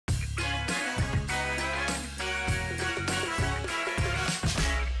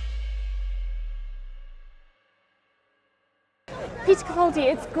Peter Capaldi,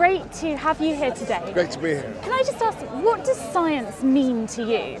 it's great to have you here today. Great to be here. Can I just ask, what does science mean to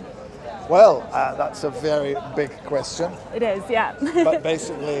you? Well, that's a very big question. It is, yeah. But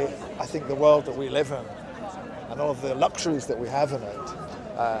basically, I think the world that we live in, and all of the luxuries that we have in it,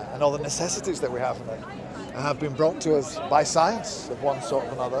 and all the necessities that we have in it, have been brought to us by science of one sort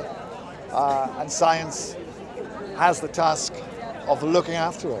or another. And science has the task of looking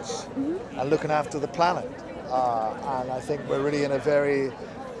after us and looking after the planet. And I think we're really in a very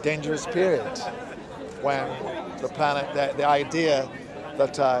dangerous period when the planet, the idea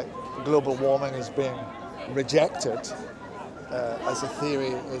that global warming is being rejected as a theory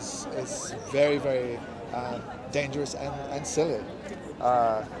is very, very dangerous and silly.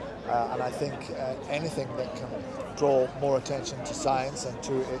 And I think anything that can draw more attention to science and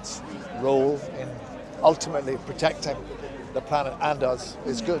to its role in ultimately protecting the planet and us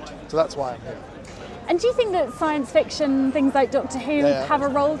is good. So that's why I'm here. And do you think that science fiction, things like Doctor Who, have a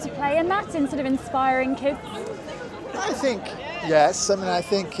role to play in that, in sort of inspiring kids? I think yes. I mean, I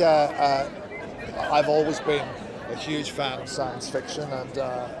think I've always been a huge fan of science fiction, and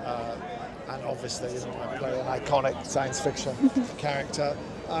obviously, I play an iconic science fiction character,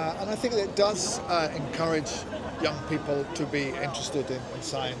 and I think that it does encourage young people to be interested in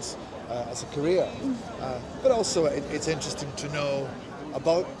science as a career. But also, it's interesting to know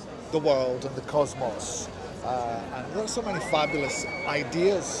about the world and the cosmos, and there are so many fabulous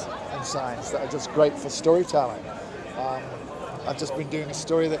ideas in science that are just great for storytelling. I've just been doing a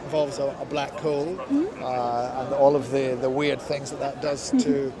story that involves a black hole and all of the weird things that does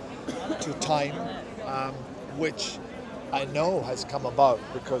to time, which I know has come about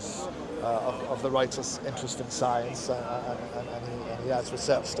because of the writer's interest in science, and he has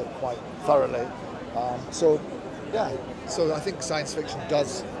researched it quite thoroughly. So I think science fiction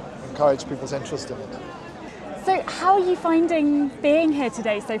does encourage people's interest in it. So how are you finding being here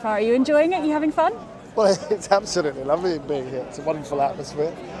today so far? Are you enjoying it? Are you having fun? Well, it's absolutely lovely being here. It's a wonderful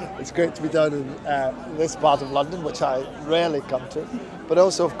atmosphere. It's great to be down in this part of London, which I rarely come to. But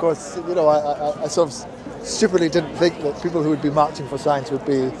also, of course, you know, I sort of stupidly didn't think that people who would be marching for science there'd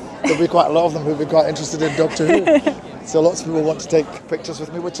be quite a lot of them who'd be quite interested in Doctor Who. So lots of people want to take pictures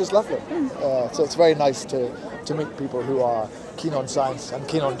with me, which is lovely. So it's very nice to meet people who are keen on science and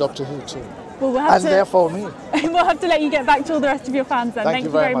keen on Doctor Who too. Well, and therefore me. We'll have to let you get back to all the rest of your fans then. Thank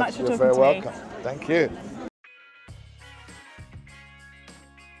you very much for You're talking very to welcome. Thank you.